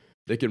floor,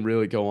 they can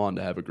really go on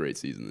to have a great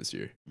season this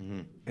year. Mm-hmm.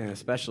 And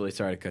especially,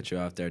 sorry to cut you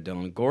off there,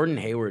 Dylan. Gordon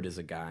Hayward is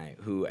a guy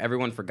who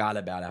everyone forgot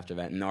about after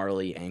that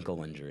gnarly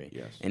ankle injury.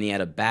 Yes. And he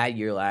had a bad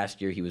year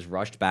last year. He was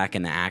rushed back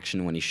into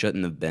action when he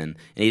shouldn't have been.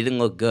 And he didn't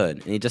look good.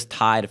 And he just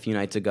tied a few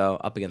nights ago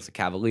up against the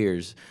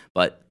Cavaliers,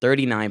 but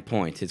 39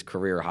 points, his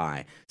career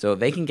high. So if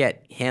they can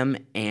get him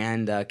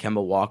and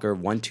Kemba Walker,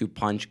 1-2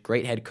 punch,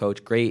 great head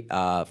coach, great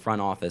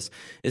front office,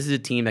 this is a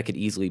team that could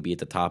easily be at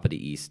the top of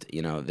the East.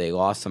 They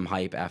lost some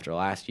hype after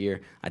last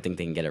year. I think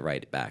they can get it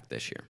right back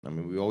this year. I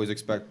mean, we always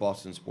expect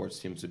Boston sports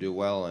teams to do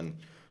well, and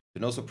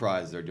to no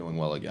surprise, they're doing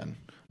well again.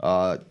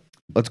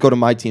 Let's go to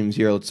my teams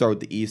here. Let's start with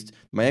the East.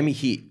 Miami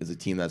Heat is a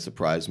team that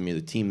surprised me.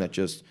 The team that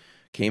just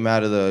came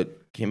out of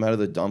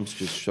the dumps,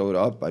 just showed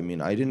up. I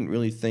mean, I didn't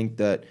really think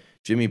that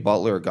Jimmy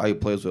Butler, a guy who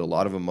plays with a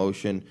lot of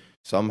emotion,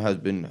 some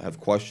have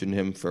questioned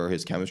him for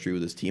his chemistry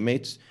with his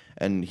teammates,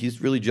 and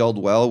he's really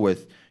gelled well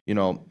with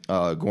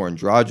Goran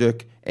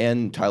Dragic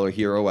and Tyler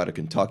Hero out of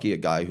Kentucky, a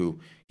guy who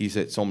he's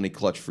hit so many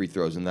clutch free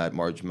throws in that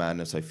March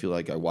Madness. I feel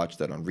like I watched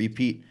that on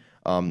repeat.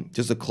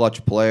 Just a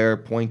clutch player,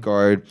 point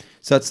guard,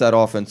 sets that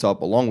offense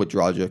up along with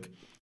Dragic.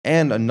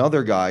 And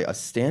another guy, a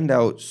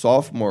standout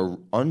sophomore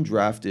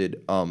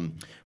undrafted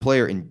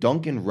player in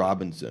Duncan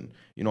Robinson.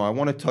 I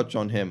want to touch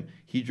on him.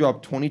 He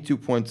dropped 22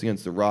 points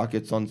against the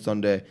Rockets on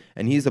Sunday,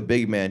 and he's a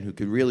big man who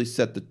could really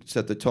set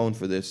the tone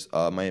for this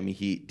Miami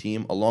Heat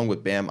team, along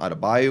with Bam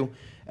Adebayo.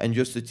 And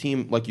just a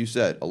team, like you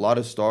said, a lot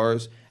of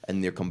stars,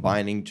 and they're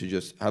combining to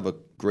just have a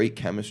great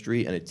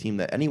chemistry and a team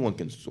that anyone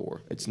can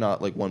score. It's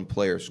not like one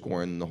player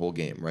scoring the whole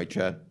game, right,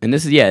 Chad? And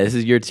this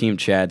is your team,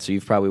 Chad, so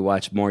you've probably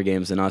watched more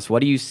games than us.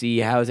 What do you see?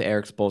 How has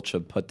Eric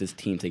Spoelstra put this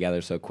team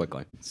together so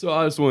quickly? So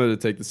I just wanted to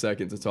take the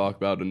second to talk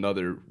about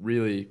another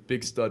really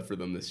big stud for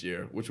them this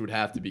year, which would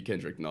have to be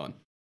Kendrick Nunn.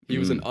 He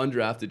was an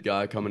undrafted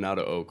guy coming out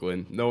of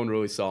Oakland. No one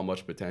really saw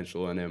much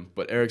potential in him,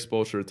 but Eric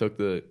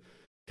Spoelstra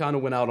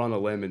went out on a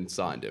limb and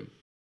signed him.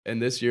 And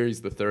this year,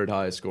 he's the 3rd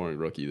highest scoring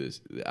rookie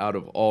out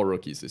of all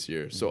rookies this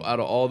year. So out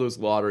of all those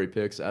lottery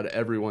picks, out of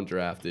everyone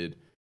drafted,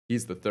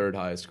 he's the 3rd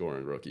highest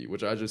scoring rookie,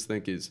 which I just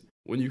think is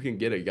when you can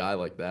get a guy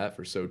like that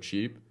for so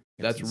cheap,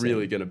 that's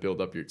really going to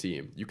build up your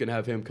team. You can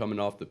have him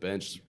coming off the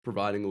bench,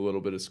 providing a little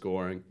bit of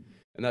scoring,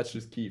 and that's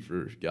just key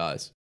for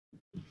guys.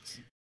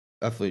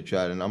 Definitely,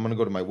 Chad. And I'm going to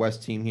go to my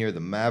West team here, the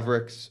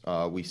Mavericks.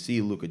 We see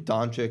Luka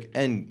Doncic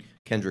and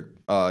Kristaps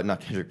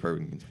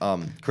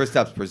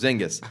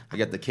Porzingis. I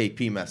got the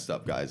KP messed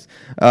up, guys.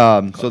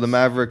 So the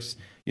Mavericks,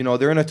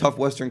 they're in a tough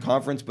Western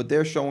Conference, but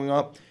they're showing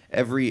up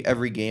every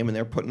game, and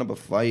they're putting up a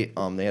fight.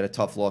 They had a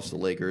tough loss to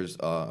the Lakers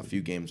a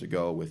few games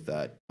ago with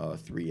that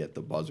 3 at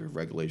the buzzer of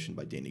regulation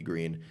by Danny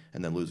Green,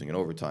 and then losing in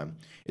overtime.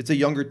 It's a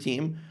younger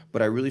team,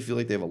 but I really feel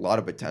like they have a lot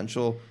of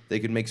potential. They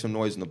could make some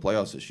noise in the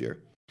playoffs this year.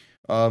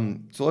 So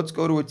let's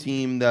go to a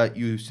team that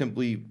you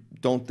simply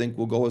don't think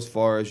will go as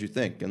far as you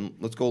think. And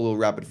let's go a little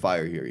rapid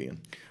fire here,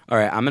 Ian. All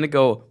right, I'm going to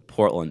go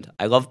Portland.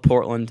 I love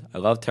Portland. I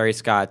love Terry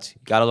Stotts.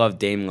 You got to love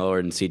Dame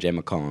Lillard and CJ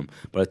McCollum.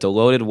 But it's a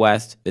loaded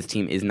West. This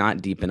team is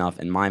not deep enough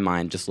in my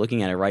mind. Just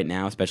looking at it right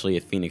now, especially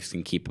if Phoenix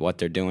can keep what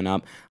they're doing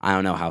up, I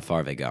don't know how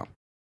far they go.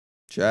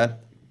 Chad?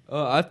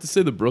 I have to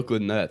say the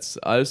Brooklyn Nets.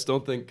 I just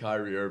don't think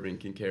Kyrie Irving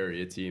can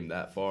carry a team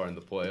that far in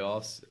the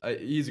playoffs.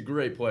 He's a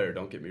great player,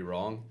 don't get me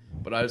wrong,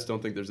 but I just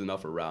don't think there's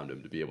enough around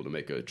him to be able to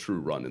make a true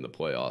run in the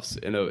playoffs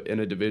in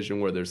a division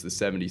where there's the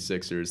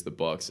 76ers, the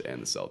Bucks,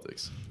 and the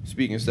Celtics.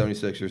 Speaking of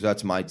 76ers,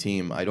 that's my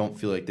team. I don't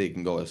feel like they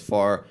can go as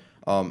far.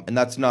 And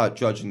that's not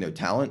judging their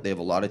talent. They have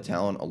a lot of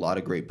talent, a lot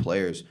of great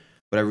players.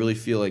 But I really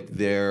feel like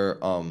their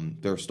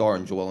star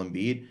in Joel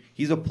Embiid,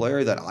 he's a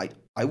player that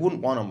I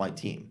wouldn't want on my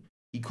team.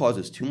 He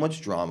causes too much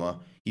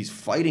drama. He's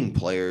fighting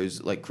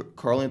players like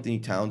Karl Anthony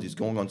Towns. He's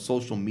going on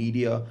social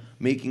media,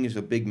 making it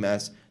a big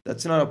mess.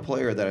 That's not a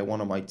player that I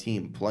want on my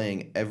team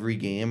playing every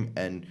game.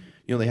 And,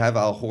 they have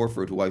Al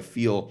Horford, who I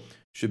feel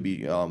should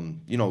be,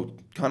 kind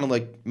of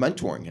like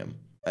mentoring him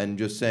and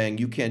just saying,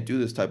 you can't do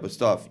this type of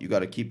stuff. You got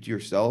to keep to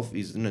yourself.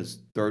 He's in his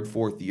third,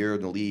 fourth year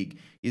in the league.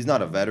 He's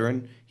not a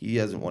veteran. He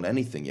hasn't won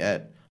anything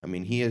yet. I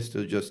mean, he has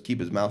to just keep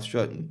his mouth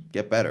shut and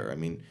get better. I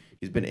mean,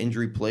 he's been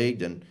injury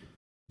plagued, and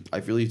I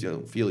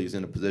don't feel he's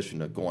in a position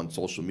to go on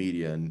social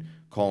media and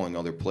calling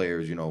other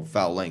players,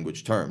 foul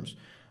language terms.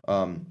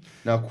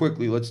 Now,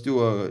 quickly, let's do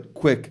a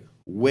quick,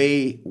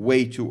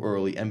 way too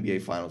early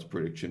NBA Finals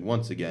prediction.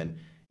 Once again,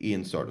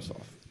 Ian, start us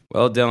off.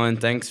 Well, Dylan,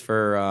 thanks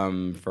for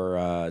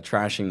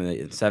trashing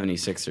the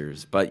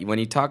 76ers. But when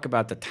you talk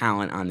about the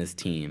talent on this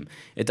team,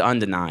 it's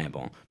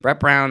undeniable. Brett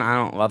Brown, I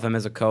don't love him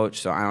as a coach,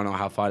 so I don't know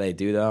how far they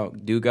do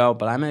go.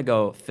 But I'm going to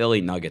go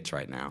Philly Nuggets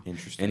right now.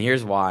 Interesting. And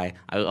here's why.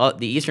 The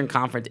Eastern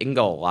Conference, it can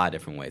go a lot of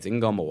different ways. It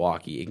can go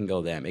Milwaukee. It can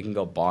go them. It can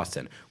go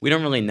Boston. We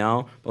don't really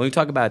know. But when we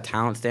talk about a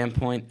talent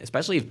standpoint,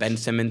 especially if Ben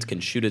Simmons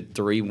can shoot a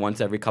three once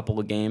every couple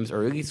of games,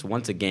 or at least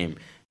once a game,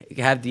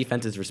 have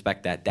defenses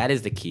respect that. That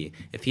is the key.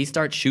 If he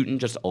starts shooting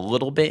just a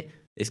little bit,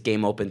 this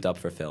game opened up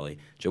for Philly.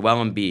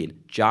 Joel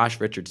Embiid, Josh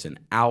Richardson,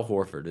 Al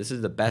Horford. This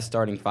is the best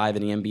starting five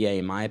in the NBA,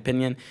 in my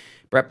opinion.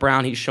 Brett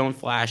Brown, he's shown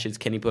flashes.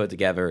 Can he put it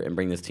together and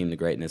bring this team to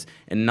greatness?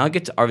 And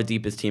Nuggets are the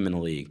deepest team in the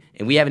league.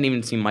 And we haven't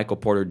even seen Michael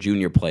Porter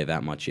Jr. play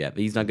that much yet.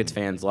 These Nuggets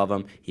fans love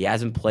him. He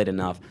hasn't played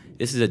enough.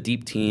 This is a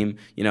deep team.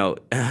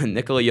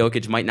 Nikola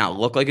Jokic might not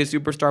look like a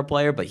superstar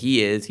player, but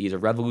he is. He's a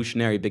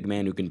revolutionary big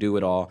man who can do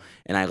it all.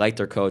 And I like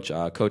their coach,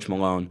 Coach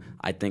Malone.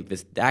 I think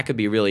that could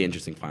be a really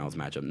interesting finals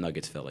matchup.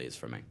 Nuggets-Philly is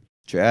for me.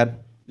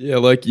 Chad? Yeah,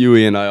 like you,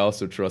 Ian, I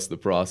also trust the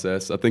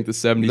process. I think the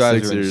 76ers... You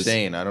guys are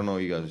insane. I don't know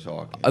what you guys are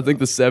talking about. I think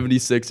the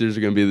 76ers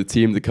are going to be the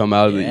team to come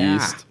out of the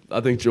East. I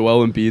think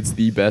Joel Embiid's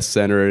the best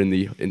center in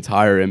the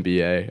entire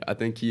NBA. I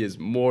think he is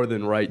more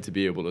than right to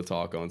be able to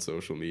talk on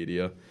social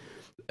media.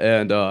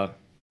 And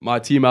my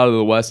team out of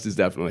the West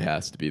definitely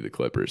has to be the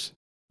Clippers.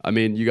 I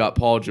mean, you got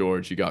Paul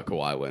George, you got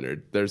Kawhi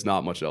Leonard. There's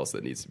not much else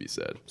that needs to be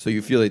said. So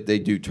you feel like they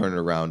do turn it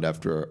around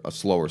after a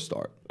slower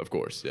start? Of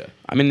course, yeah.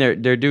 I mean,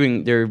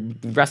 they're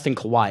resting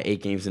Kawhi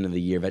 8 games into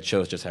the year. That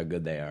shows just how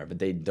good they are. But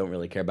they don't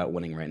really care about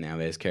winning right now.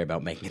 They just care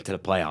about making it to the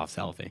playoffs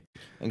healthy.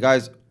 And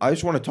guys, I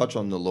just want to touch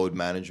on the load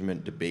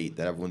management debate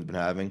that everyone's been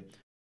having.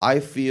 I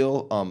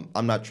feel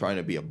I'm not trying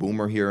to be a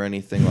boomer here or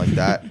anything like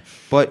that,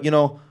 but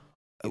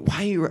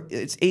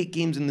it's 8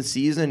 games in the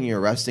season and you're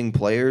resting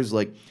players.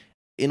 Like,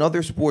 in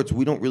other sports,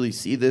 we don't really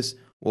see this.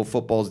 Well,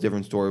 football is a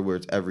different story where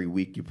it's every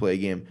week you play a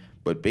game.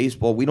 But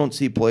baseball, we don't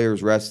see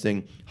players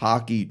resting.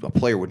 Hockey, a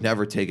player would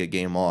never take a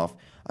game off.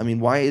 I mean,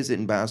 why is it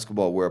in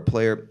basketball where a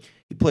player,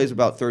 he plays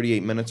about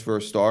 38 minutes for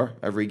a star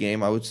every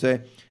game, I would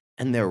say,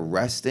 and they're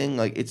resting?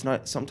 Like,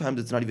 sometimes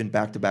it's not even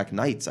back-to-back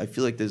nights. I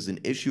feel like there's an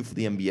issue for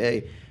the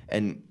NBA.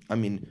 And, I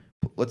mean,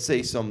 let's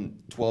say some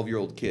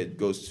 12-year-old kid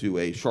goes to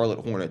a Charlotte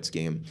Hornets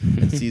game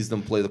and sees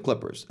them play the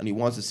Clippers, and he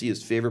wants to see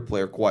his favorite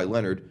player, Kawhi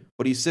Leonard,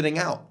 but he's sitting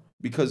out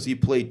because he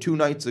played 2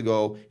 nights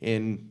ago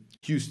in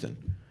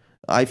Houston.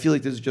 I feel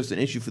like this is just an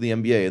issue for the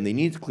NBA, and they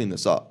need to clean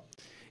this up.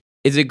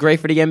 Is it great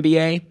for the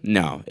NBA?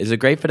 No. Is it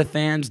great for the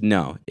fans?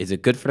 No. Is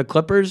it good for the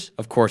Clippers?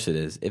 Of course it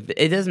is.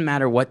 It doesn't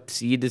matter what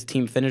seed this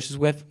team finishes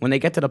with. When they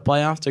get to the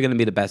playoffs, they're going to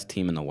be the best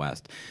team in the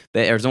West.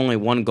 There's only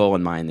one goal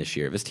in mind this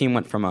year. This team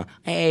went from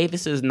hey,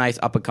 this is a nice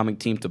up-and-coming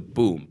team to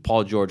boom,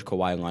 Paul George,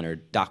 Kawhi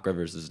Leonard, Doc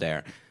Rivers is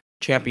there.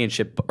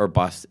 Championship or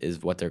bust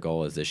is what their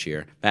goal is this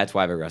year. That's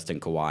why they're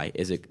resting Kawhi.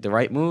 Is it the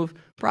right move?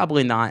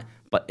 Probably not,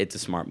 but it's a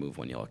smart move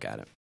when you look at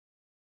it.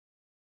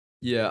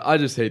 Yeah, I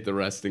just hate the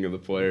resting of the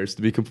players,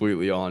 to be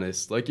completely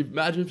honest. Like,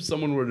 imagine if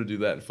someone were to do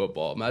that in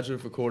football. Imagine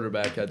if a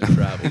quarterback had to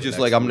travel. He's just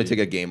like, I'm going to take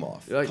a game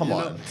off. Like, Come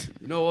on.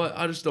 You know what?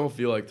 I just don't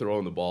feel like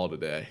throwing the ball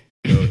today,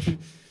 coach.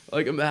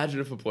 Like, imagine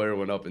if a player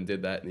went up and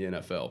did that in the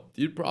NFL.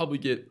 You'd probably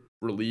get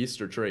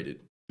released or traded.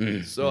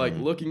 So, like,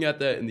 looking at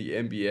that in the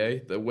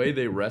NBA, the way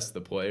they rest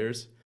the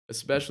players,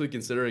 especially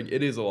considering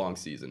it is a long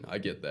season. I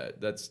get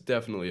that. That's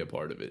definitely a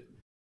part of it.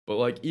 But,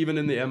 like, even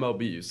in the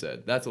MLB, you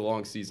said, that's a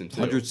long season,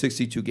 too.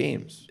 162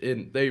 games.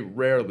 And they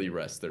rarely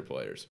rest their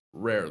players.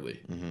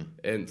 Rarely. Mm-hmm.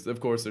 And, of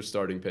course, there's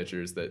starting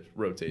pitchers that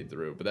rotate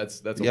through. But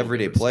that's the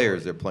everyday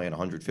players, they're playing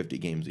 150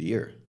 games a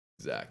year.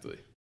 Exactly.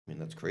 I mean,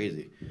 that's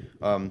crazy.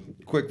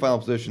 Quick final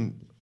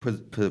position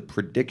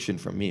prediction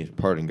from me.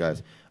 Pardon,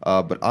 guys.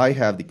 But I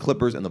have the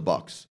Clippers and the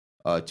Bucks.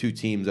 Two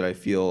teams that I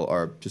feel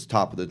are just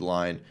top of the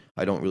line.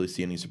 I don't really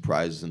see any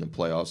surprises in the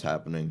playoffs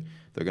happening.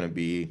 They're going to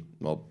be,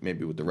 well,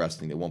 maybe with the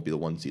resting, they won't be the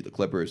 1 seed, the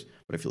Clippers,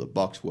 but I feel the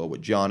Bucks will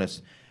with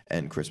Giannis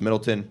and Chris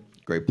Middleton.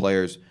 Great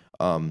players.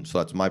 So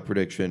that's my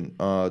prediction.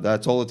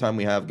 That's all the time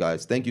we have,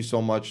 guys. Thank you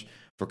so much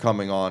for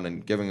coming on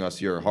and giving us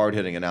your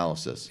hard-hitting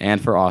analysis.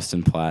 And for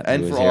Austin Platt,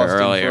 And who for was here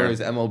Austin, earlier. for his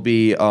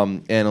MLB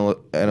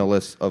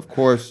analyst, of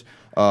course.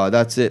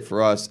 That's it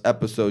for us.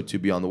 Episode 2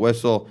 Beyond the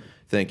Whistle.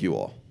 Thank you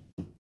all.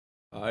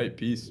 All right,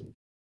 peace.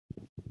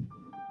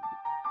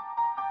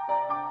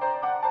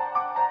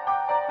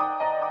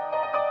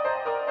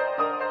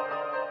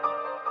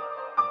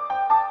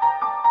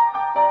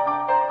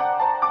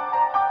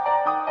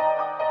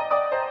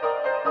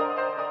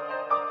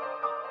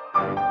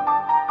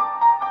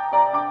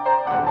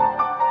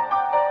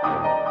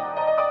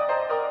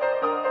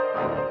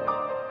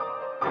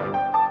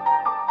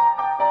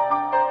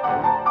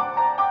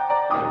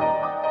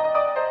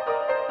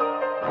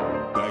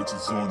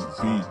 Digits on the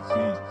beat.